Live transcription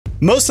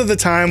Most of the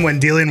time when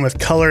dealing with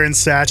color and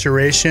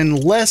saturation,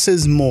 less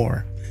is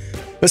more.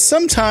 But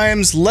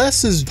sometimes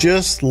less is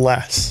just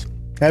less.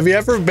 Have you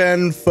ever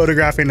been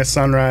photographing a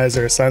sunrise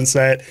or a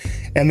sunset,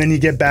 and then you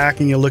get back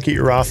and you look at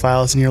your raw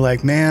files and you're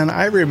like, man,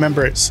 I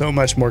remember it so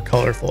much more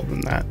colorful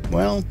than that?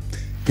 Well,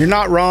 you're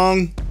not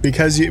wrong,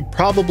 because it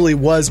probably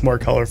was more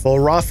colorful.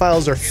 Raw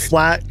files are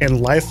flat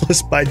and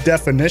lifeless by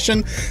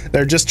definition.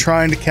 They're just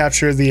trying to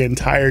capture the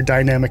entire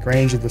dynamic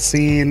range of the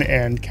scene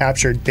and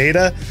capture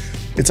data.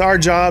 It's our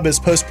job as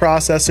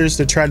post-processors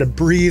to try to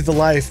breathe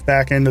life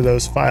back into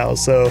those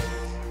files. So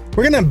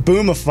we're gonna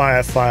boomify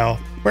a file.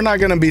 We're not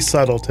gonna be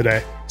subtle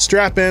today.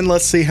 Strap in,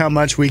 let's see how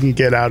much we can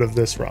get out of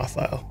this raw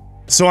file.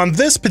 So on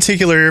this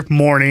particular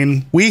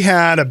morning, we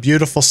had a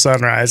beautiful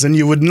sunrise, and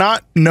you would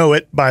not know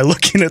it by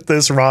looking at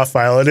this raw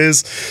file. It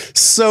is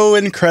so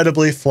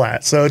incredibly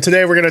flat. So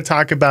today we're gonna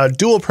talk about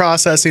dual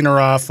processing a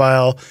raw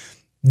file,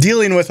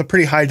 dealing with a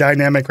pretty high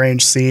dynamic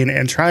range scene,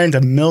 and trying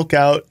to milk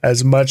out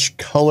as much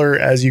color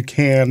as you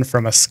can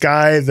from a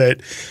sky that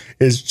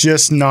is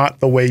just not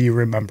the way you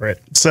remember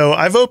it. So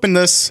I've opened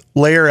this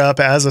layer up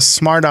as a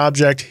smart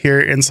object here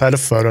inside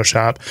of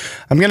Photoshop.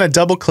 I'm gonna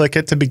double click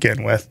it to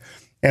begin with.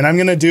 And I'm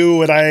gonna do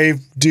what I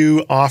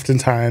do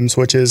oftentimes,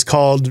 which is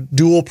called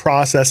dual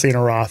processing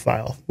a raw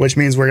file, which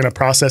means we're gonna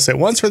process it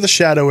once for the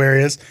shadow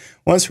areas,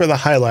 once for the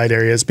highlight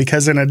areas,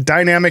 because in a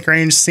dynamic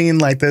range scene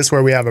like this,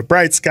 where we have a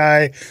bright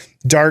sky,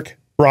 dark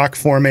rock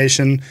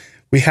formation,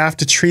 we have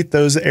to treat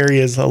those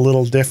areas a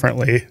little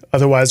differently.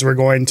 Otherwise, we're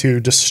going to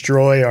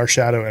destroy our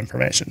shadow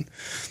information.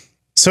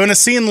 So in a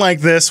scene like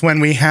this, when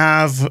we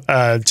have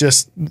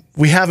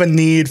a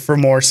need for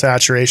more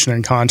saturation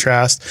and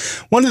contrast,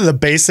 one of the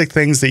basic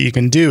things that you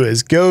can do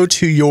is go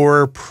to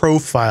your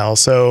profile.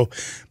 So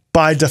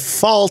by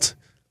default,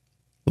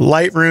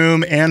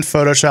 Lightroom and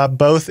Photoshop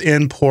both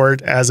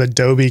import as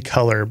Adobe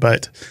Color.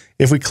 But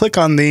if we click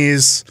on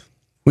these,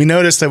 we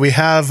notice that we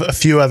have a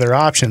few other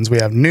options. We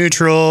have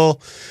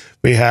neutral,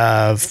 we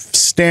have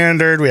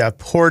standard, we have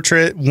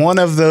portrait. One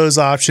of those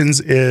options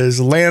is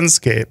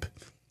landscape.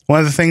 One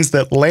of the things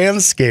that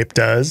landscape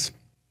does,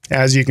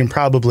 as you can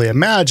probably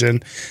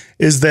imagine,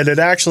 is that it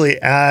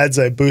actually adds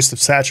a boost of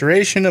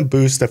saturation, a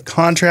boost of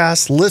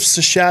contrast, lifts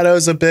the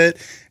shadows a bit.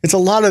 It's a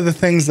lot of the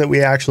things that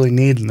we actually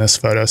need in this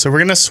photo. So we're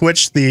gonna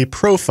switch the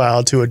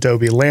profile to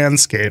Adobe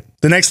Landscape.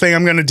 The next thing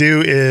I'm gonna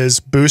do is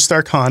boost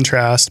our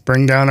contrast,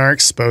 bring down our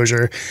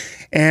exposure.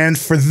 And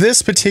for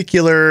this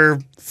particular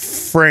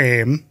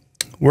frame,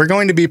 we're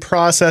going to be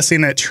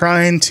processing it,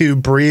 trying to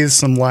breathe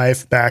some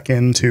life back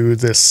into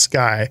this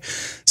sky.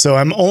 So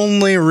I'm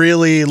only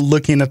really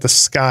looking at the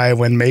sky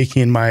when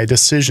making my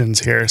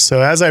decisions here.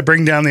 So as I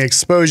bring down the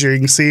exposure, you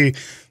can see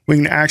we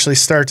can actually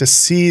start to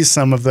see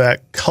some of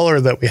that color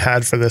that we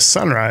had for this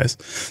sunrise.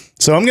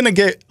 So I'm gonna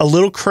get a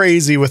little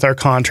crazy with our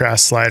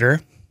contrast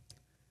slider.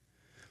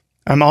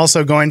 I'm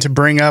also going to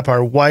bring up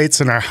our whites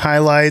and our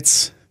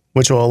highlights,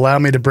 which will allow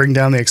me to bring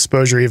down the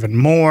exposure even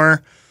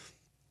more.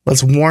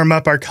 Let's warm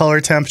up our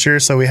color temperature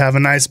so we have a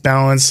nice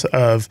balance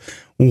of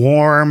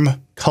warm,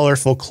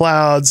 colorful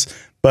clouds,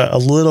 but a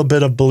little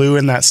bit of blue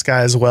in that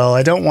sky as well.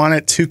 I don't want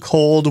it too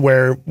cold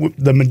where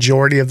the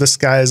majority of the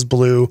sky is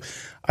blue.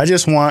 I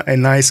just want a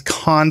nice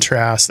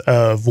contrast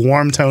of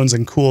warm tones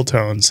and cool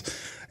tones.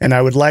 And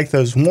I would like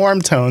those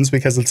warm tones,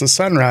 because it's a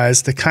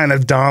sunrise, to kind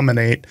of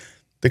dominate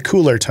the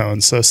cooler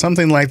tones. So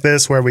something like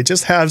this, where we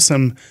just have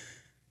some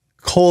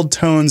cold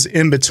tones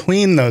in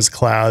between those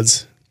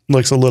clouds,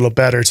 looks a little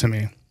better to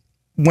me.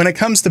 When it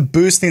comes to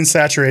boosting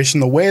saturation,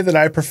 the way that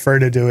I prefer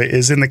to do it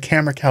is in the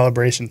camera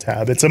calibration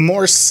tab. It's a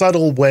more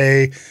subtle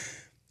way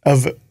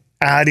of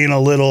adding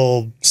a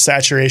little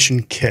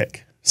saturation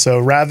kick. So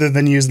rather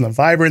than using the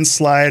vibrance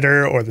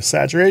slider or the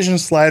saturation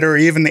slider or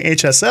even the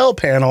HSL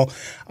panel,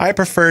 I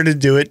prefer to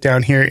do it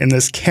down here in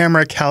this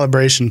camera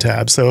calibration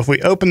tab. So if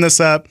we open this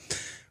up,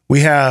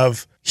 we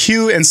have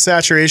hue and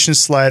saturation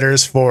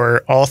sliders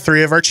for all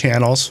three of our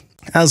channels,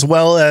 as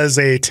well as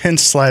a tint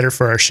slider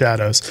for our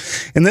shadows.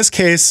 In this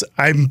case,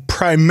 I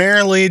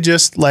primarily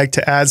just like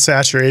to add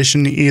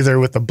saturation either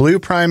with the blue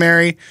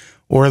primary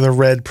or the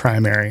red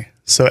primary.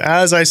 So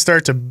as I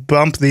start to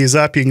bump these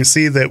up, you can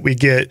see that we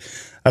get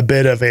a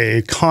bit of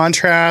a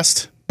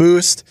contrast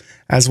boost,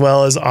 as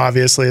well as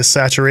obviously a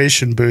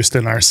saturation boost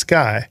in our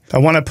sky. I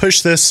want to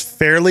push this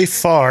fairly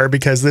far,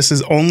 because this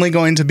is only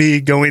going to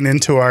be going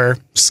into our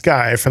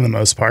sky for the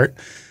most part.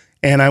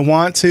 And I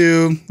want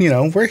to,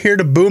 we're here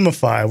to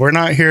boomify. We're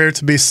not here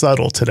to be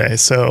subtle today.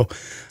 So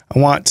I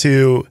want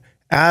to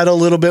add a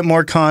little bit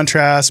more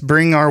contrast,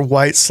 bring our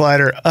white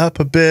slider up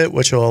a bit,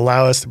 which will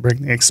allow us to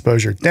bring the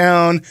exposure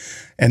down.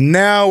 And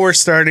now we're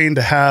starting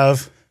to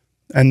have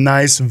a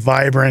nice,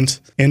 vibrant,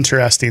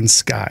 interesting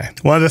sky.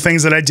 One of the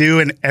things that I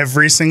do in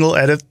every single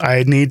edit,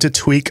 I need to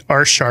tweak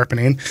our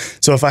sharpening.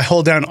 So if I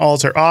hold down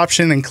Alt or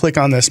Option and click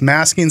on this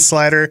masking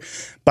slider,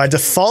 by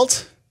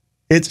default,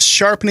 it's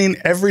sharpening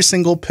every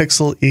single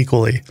pixel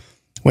equally.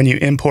 When you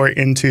import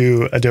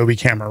into Adobe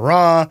Camera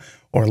Raw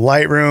or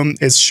Lightroom,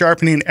 it's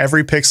sharpening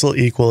every pixel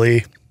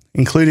equally.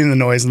 including the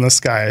noise in the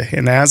sky.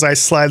 And as I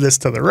slide this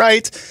to the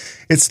right,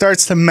 it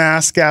starts to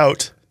mask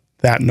out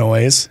that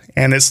noise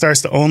and it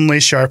starts to only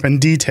sharpen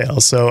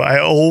details. So I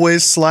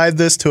always slide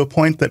this to a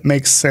point that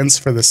makes sense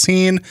for the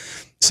scene.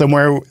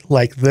 Somewhere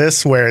like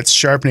this, where it's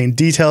sharpening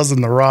details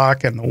in the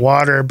rock and the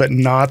water, but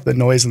not the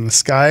noise in the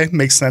sky,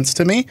 makes sense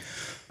to me.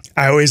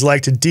 I always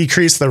like to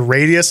decrease the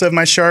radius of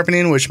my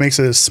sharpening, which makes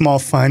it a small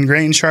fine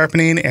grain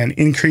sharpening, and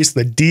increase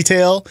the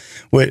detail,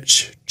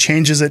 which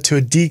changes it to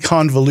a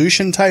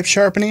deconvolution type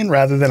sharpening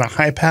rather than a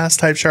high pass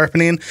type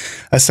sharpening.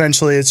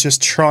 Essentially, it's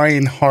just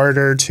trying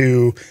harder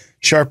to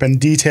sharpen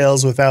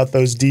details without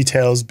those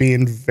details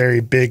being very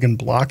big and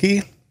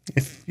blocky,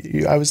 if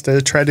I was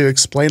to try to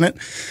explain it.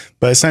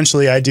 But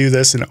essentially, I do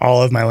this in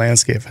all of my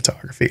landscape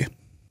photography.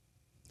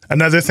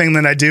 Another thing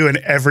that I do in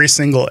every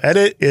single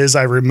edit is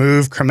I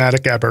remove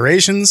chromatic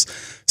aberrations.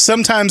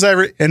 Sometimes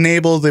I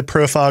enable the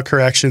profile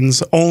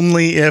corrections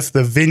only if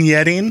the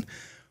vignetting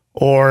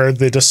or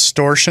the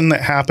distortion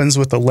that happens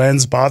with the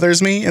lens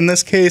bothers me. In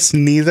this case,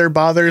 neither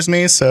bothers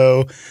me,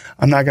 so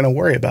I'm not going to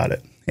worry about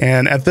it.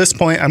 And at this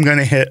point, I'm going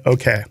to hit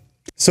OK.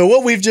 So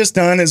what we've just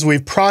done is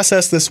we've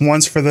processed this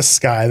once for the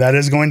sky. That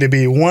is going to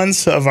be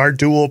once of our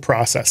dual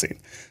processing.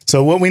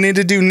 So what we need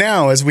to do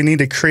now is we need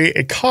to create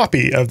a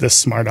copy of this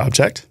smart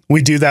object.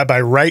 We do that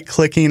by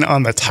right-clicking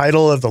on the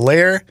title of the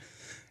layer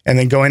and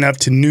then going up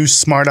to New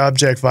Smart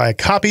Object via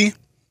Copy.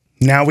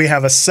 Now we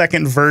have a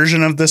second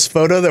version of this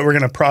photo that we're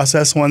going to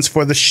process once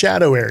for the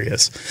shadow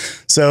areas.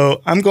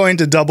 So I'm going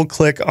to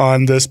double-click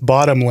on this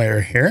bottom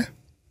layer here.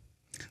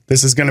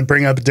 This is going to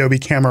bring up Adobe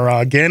Camera Raw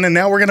again, and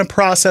now we're going to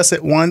process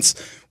it once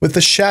with the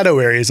shadow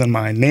areas in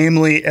mind,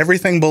 namely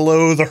everything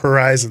below the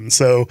horizon.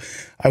 So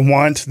I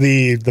want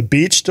the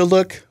beach to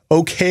look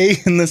okay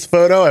in this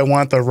photo. I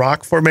want the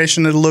rock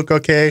formation to look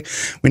okay.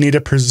 We need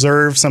to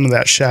preserve some of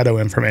that shadow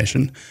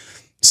information.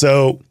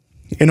 So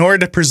in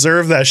order to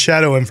preserve that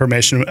shadow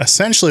information,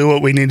 essentially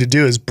what we need to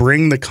do is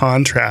bring the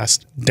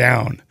contrast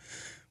down.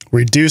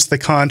 Reduce the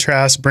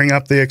contrast, bring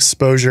up the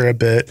exposure a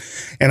bit,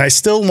 and I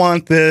still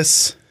want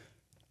this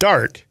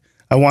dark.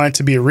 I want it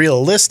to be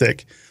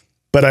realistic,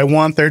 but I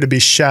want there to be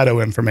shadow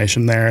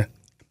information there.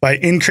 By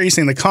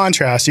increasing the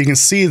contrast, you can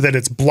see that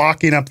it's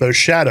blocking up those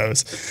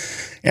shadows.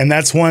 And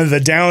that's one of the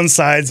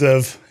downsides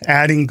of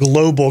adding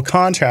global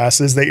contrast,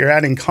 is that you're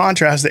adding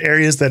contrast to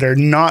areas that are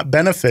not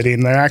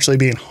benefiting. They're actually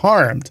being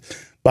harmed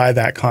by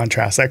that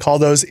contrast. I call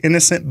those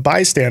innocent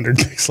bystander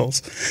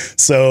pixels.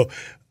 So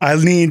I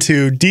need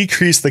to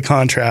decrease the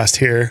contrast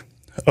here,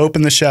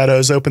 open the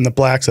shadows, open the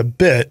blacks a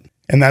bit,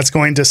 and that's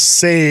going to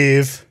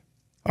save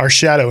our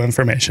shadow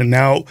information.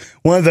 Now,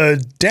 one of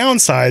the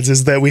downsides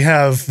is that we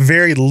have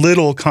very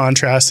little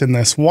contrast in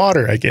this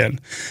water again,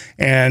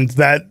 and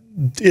that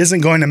isn't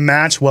going to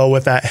match well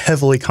with that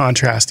heavily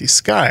contrasty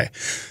sky.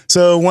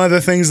 So one of the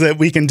things that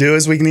we can do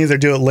is we can either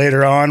do it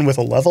later on with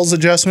a levels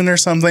adjustment or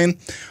something,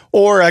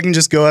 or I can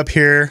just go up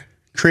here,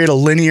 create a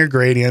linear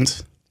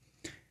gradient,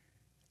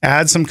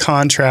 add some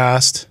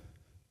contrast,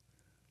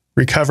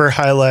 recover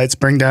highlights,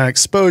 bring down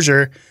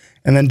exposure,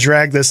 and then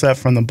drag this up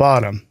from the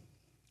bottom.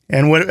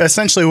 And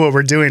essentially what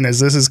we're doing is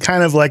this is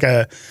kind of like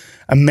a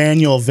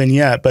manual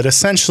vignette, but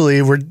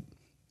essentially we're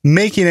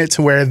making it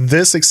to where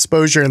this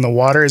exposure in the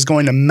water is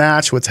going to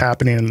match what's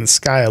happening in the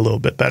sky a little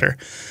bit better.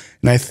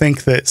 And I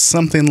think that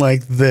something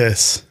like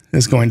this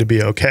is going to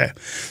be okay.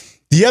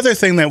 The other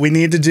thing that we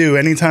need to do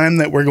anytime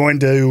that we're going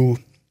to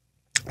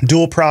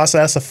dual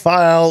process a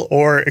file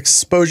or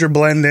exposure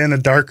blend in a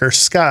darker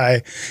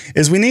sky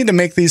is we need to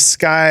make these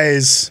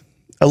skies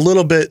a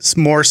little bit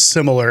more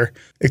similar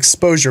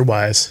exposure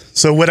wise.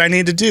 So what I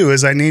need to do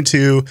is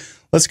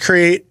let's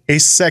create a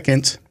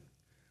second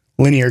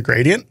linear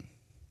gradient.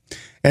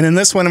 And in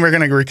this one, we're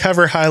going to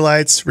recover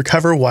highlights,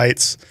 recover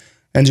whites,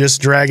 and just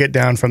drag it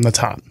down from the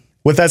top.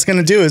 What that's going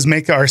to do is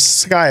make our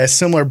sky a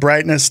similar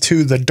brightness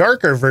to the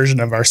darker version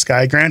of our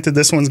sky. Granted,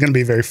 this one's going to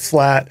be very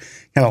flat,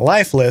 kind of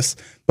lifeless,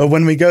 but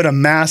when we go to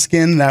mask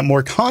in that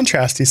more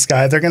contrasty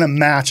sky, they're going to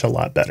match a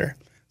lot better.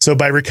 So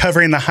by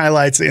recovering the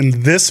highlights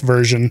in this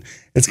version,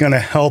 it's going to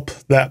help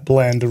that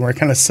blend, and we're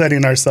kind of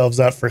setting ourselves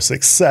up for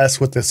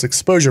success with this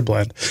exposure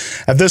blend.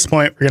 At this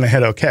point, we're going to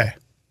hit OK.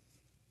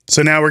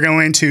 So now we're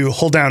going to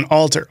hold down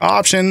Alt or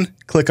Option,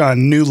 click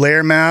on New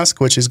Layer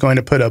Mask, which is going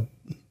to put a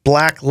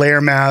black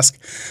layer mask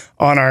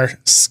on our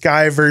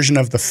sky version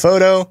of the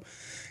photo.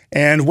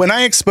 And when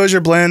I exposure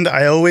blend,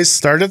 I always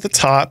start at the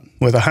top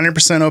with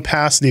 100%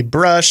 opacity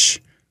brush.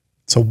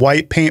 It's a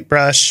white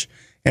paintbrush.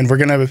 And we're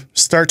going to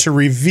start to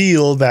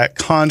reveal that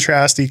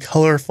contrasty,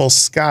 colorful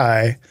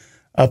sky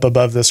up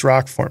above this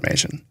rock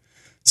formation.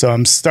 So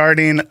I'm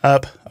starting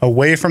up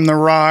away from the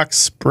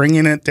rocks,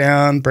 bringing it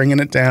down, bringing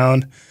it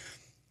down.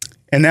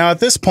 And now at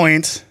this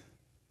point,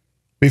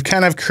 we've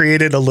kind of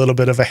created a little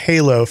bit of a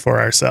halo for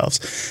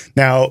ourselves.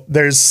 Now,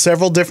 there's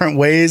several different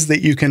ways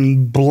that you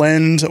can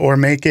blend or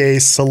make a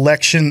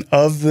selection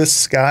of the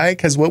sky,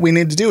 because what we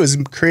need to do is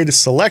create a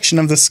selection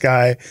of the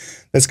sky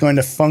that's going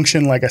to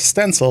function like a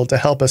stencil to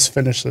help us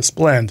finish this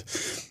blend.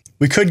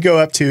 We could go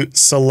up to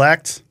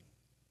Select,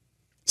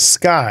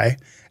 Sky,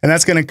 and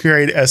that's going to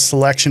create a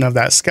selection of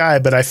that sky.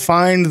 But I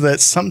find that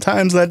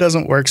sometimes that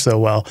doesn't work so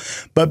well.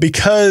 But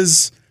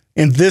because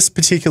in this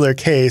particular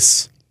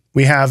case,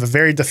 we have a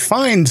very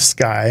defined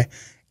sky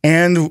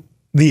and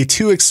the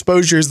two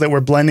exposures that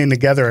we're blending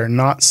together are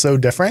not so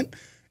different,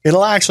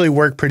 it'll actually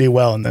work pretty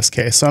well in this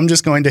case. So I'm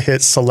just going to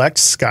hit select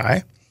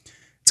sky.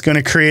 It's going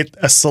to create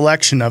a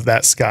selection of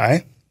that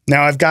sky.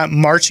 Now I've got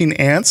marching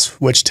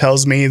ants, which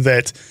tells me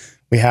that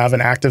we have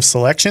an active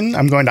selection.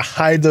 I'm going to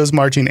hide those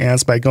marching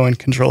ants by going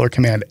Control or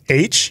Command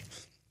H.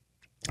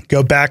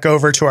 Go back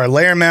over to our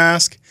layer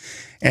mask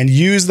and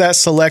use that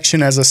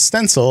selection as a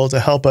stencil to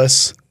help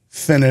us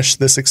finish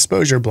this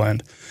exposure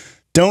blend.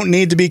 Don't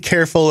need to be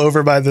careful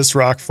over by this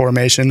rock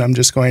formation. I'm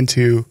just going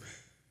to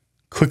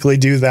quickly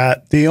do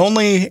that. The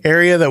only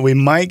area that we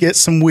might get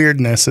some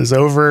weirdness is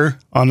over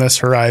on this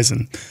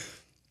horizon.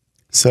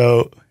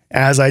 So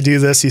as I do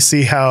this, you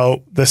see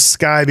how the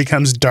sky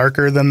becomes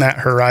darker than that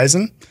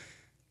horizon.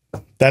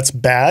 That's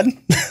bad,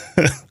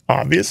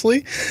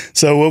 obviously.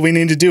 So what we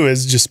need to do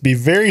is just be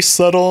very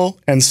subtle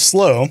and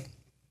slow.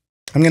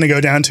 I'm going to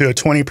go down to a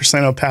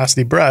 20%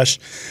 opacity brush,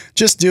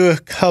 just do a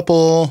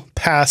couple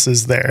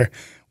passes there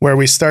where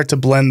we start to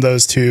blend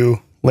those two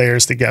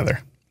layers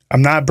together.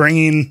 I'm not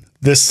bringing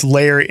this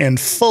layer in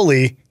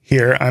fully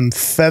here. I'm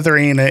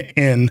feathering it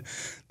in.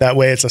 That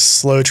way it's a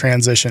slow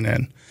transition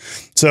in.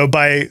 So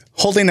by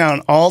holding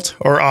down Alt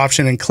or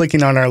Option and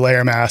clicking on our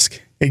layer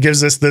mask, it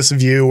gives us this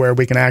view where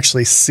we can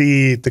actually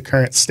see the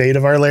current state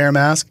of our layer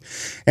mask.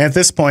 And at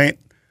this point,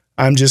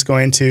 I'm just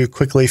going to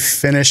quickly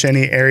finish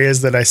any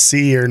areas that I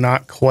see are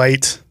not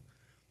quite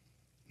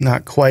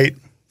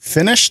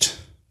finished.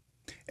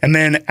 And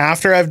then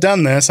after I've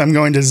done this, I'm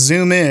going to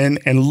zoom in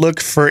and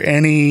look for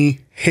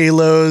any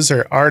halos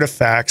or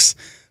artifacts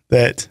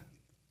that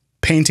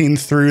painting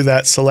through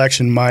that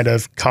selection might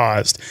have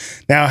caused.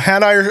 Now,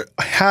 had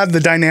the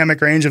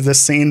dynamic range of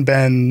this scene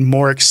been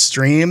more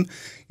extreme,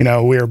 you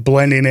know, we're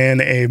blending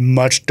in a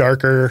much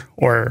darker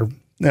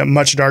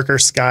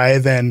sky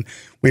than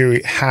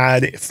we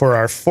had for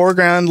our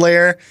foreground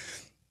layer.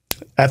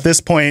 At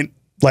this point,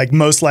 like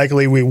most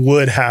likely we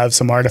would have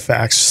some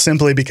artifacts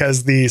simply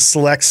because the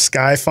select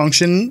sky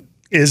function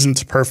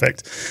isn't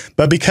perfect.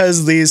 But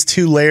because these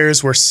two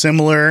layers were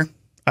similar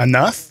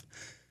enough,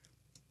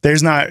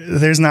 there's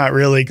not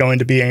really going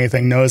to be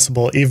anything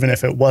noticeable even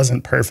if it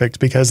wasn't perfect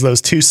because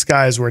those two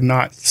skies were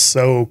not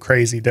so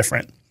crazy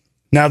different.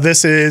 Now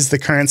this is the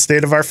current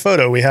state of our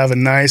photo. We have a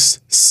nice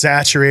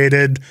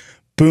saturated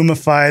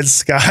boomified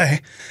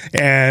sky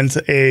and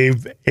a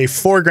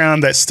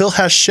foreground that still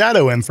has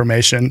shadow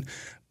information,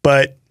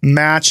 but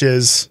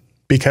matches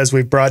because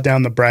we've brought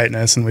down the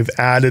brightness and we've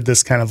added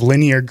this kind of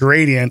linear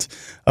gradient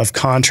of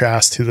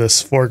contrast to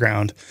this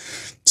foreground.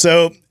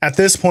 So at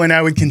this point,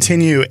 I would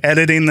continue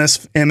editing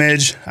this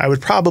image. I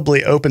would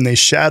probably open these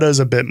shadows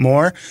a bit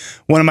more.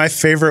 One of my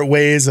favorite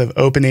ways of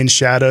opening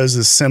shadows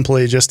is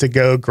simply just to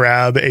go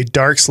grab a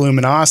Darks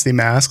luminosity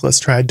mask.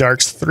 Let's try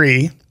Darks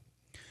 3,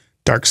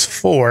 Darks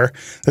 4.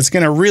 That's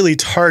going to really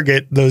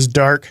target those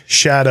dark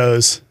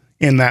shadows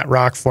in that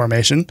rock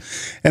formation.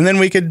 And then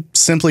we could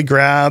simply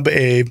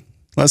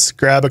let's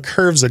grab a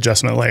curves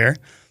adjustment layer.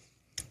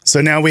 So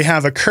now we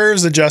have a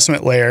curves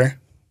adjustment layer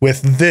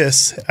with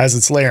this as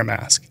its layer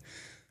mask,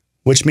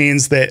 which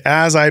means that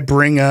as I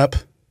bring up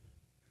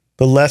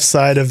the left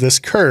side of this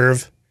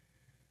curve,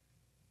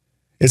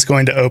 it's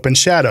going to open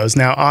shadows.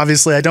 Now,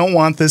 obviously, I don't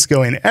want this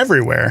going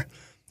everywhere.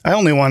 I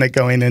only want it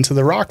going into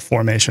the rock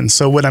formation.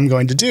 So what I'm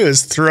going to do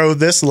is throw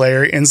this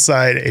layer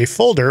inside a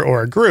folder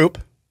or a group,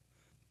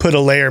 put a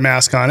layer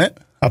mask on it,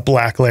 a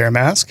black layer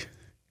mask,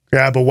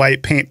 grab a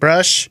white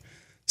paintbrush,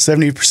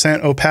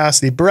 70%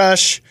 opacity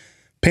brush,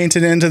 paint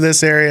it into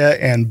this area,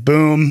 and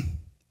boom,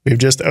 we've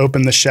just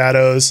opened the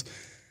shadows,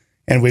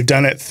 and we've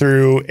done it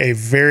through a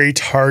very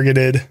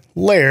targeted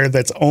layer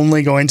that's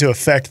only going to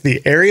affect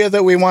the area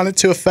that we want it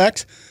to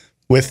affect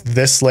with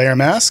this layer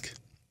mask.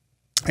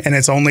 And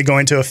it's only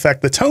going to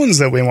affect the tones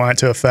that we want it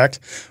to affect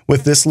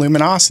with this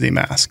luminosity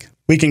mask.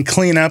 We can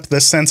clean up the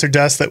sensor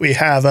dust that we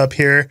have up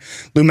here.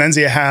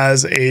 Lumenzia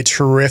has a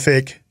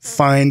terrific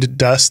find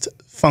dust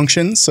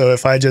function. So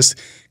if I just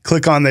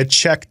click on the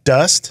check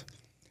dust,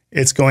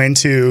 it's going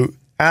to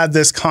add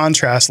this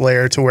contrast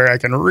layer to where I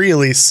can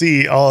really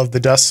see all of the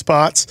dust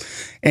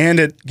spots. And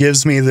it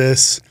gives me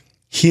this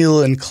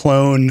heal and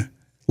clone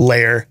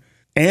layer.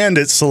 And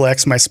it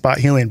selects my spot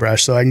healing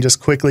brush. So I can just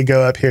quickly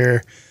go up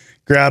here,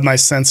 grab my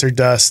sensor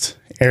dust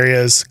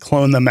areas,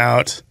 clone them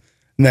out,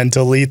 and then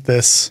delete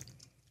this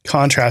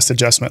contrast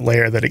adjustment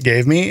layer that it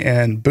gave me,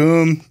 and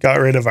boom, got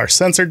rid of our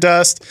sensor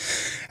dust.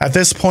 At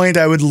this point,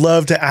 I would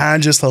love to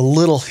add just a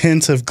little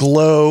hint of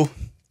glow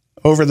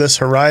over this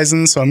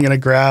horizon. So I'm going to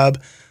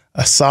grab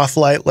a soft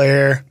light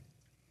layer,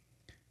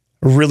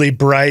 a really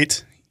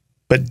bright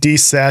but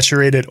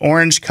desaturated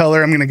orange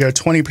color. I'm going to go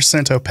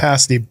 20%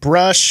 opacity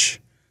brush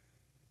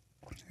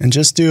and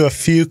just do a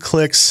few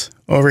clicks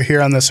over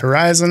here on this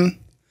horizon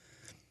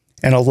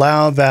and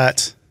allow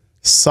that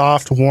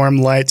soft, warm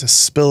light to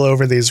spill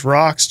over these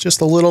rocks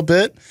just a little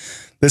bit.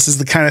 This is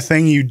the kind of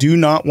thing you do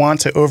not want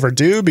to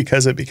overdo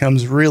because it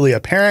becomes really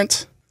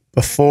apparent.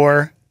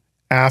 Before,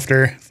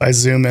 after, if I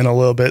zoom in a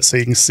little bit so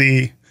you can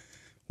see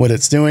what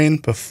it's doing,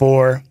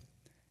 before,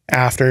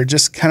 after,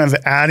 just kind of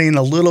adding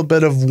a little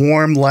bit of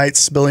warm light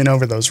spilling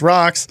over those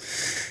rocks.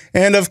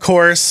 And of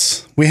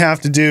course, we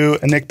have to do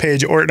a Nick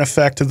Page Orton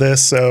effect to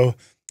this. So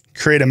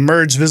create a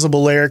merge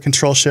visible layer,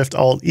 Control Shift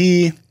Alt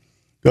E,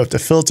 go up to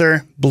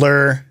filter,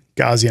 blur,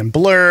 Gaussian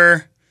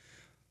blur.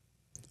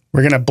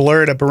 We're going to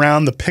blur it up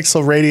around the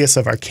pixel radius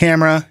of our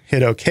camera,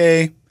 hit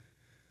OK.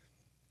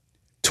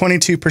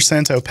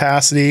 22%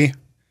 opacity,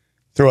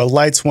 throw a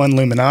Lights 1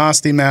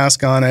 luminosity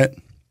mask on it.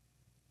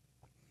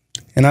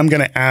 And I'm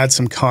going to add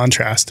some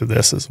contrast to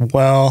this as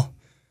well.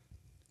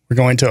 We're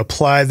going to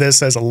apply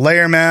this as a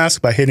layer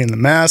mask by hitting the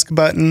mask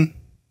button.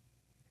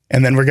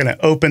 And then we're going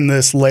to open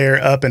this layer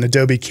up in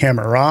Adobe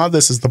Camera Raw.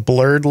 This is the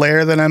blurred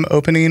layer that I'm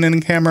opening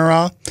in Camera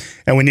Raw.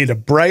 And we need to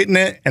brighten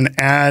it and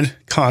add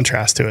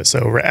contrast to it.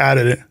 So we're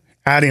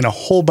adding a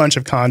whole bunch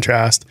of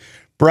contrast,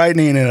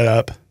 brightening it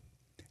up,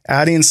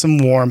 adding some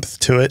warmth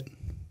to it.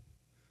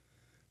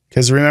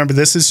 Because remember,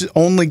 this is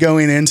only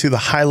going into the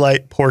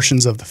highlight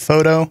portions of the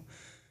photo.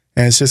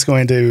 And it's just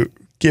going to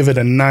give it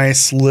a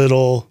nice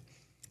little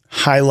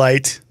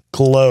highlight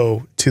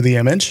glow to the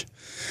image.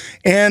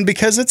 And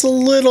because it's a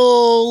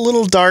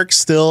little dark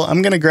still,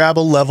 I'm going to grab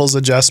a levels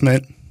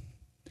adjustment.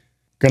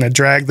 Going to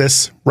drag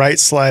this right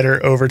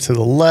slider over to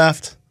the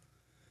left.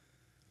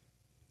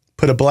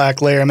 Put a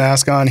black layer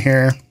mask on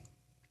here.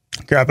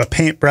 Grab a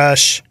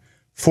paintbrush,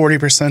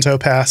 40%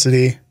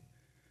 opacity,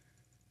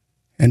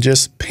 and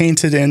just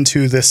paint it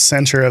into the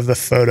center of the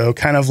photo,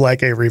 kind of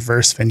like a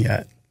reverse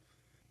vignette.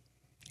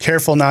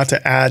 Careful not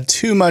to add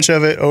too much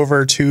of it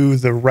over to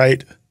the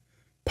right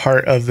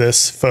part of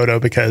this photo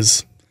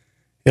because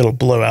it'll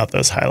blow out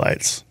those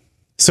highlights.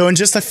 So in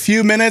just a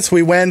few minutes,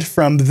 we went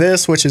from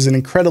this, which is an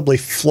incredibly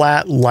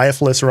flat,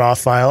 lifeless RAW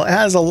file,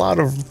 as a lot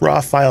of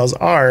RAW files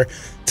are,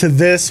 to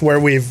this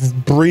where we've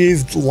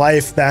breathed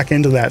life back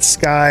into that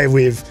sky.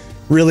 We've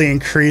really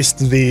increased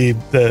the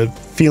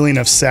feeling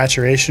of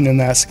saturation in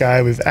that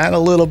sky. We've added a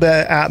little bit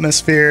of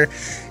atmosphere,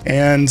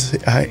 and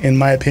in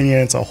my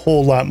opinion, it's a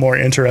whole lot more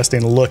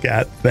interesting to look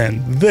at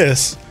than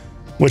this,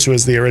 which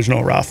was the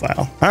original RAW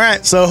file. All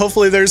right, so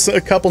hopefully there's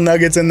a couple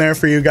nuggets in there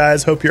for you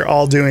guys. Hope you're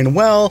all doing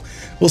well.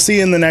 We'll see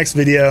you in the next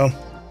video.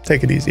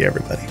 Take it easy,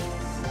 everybody.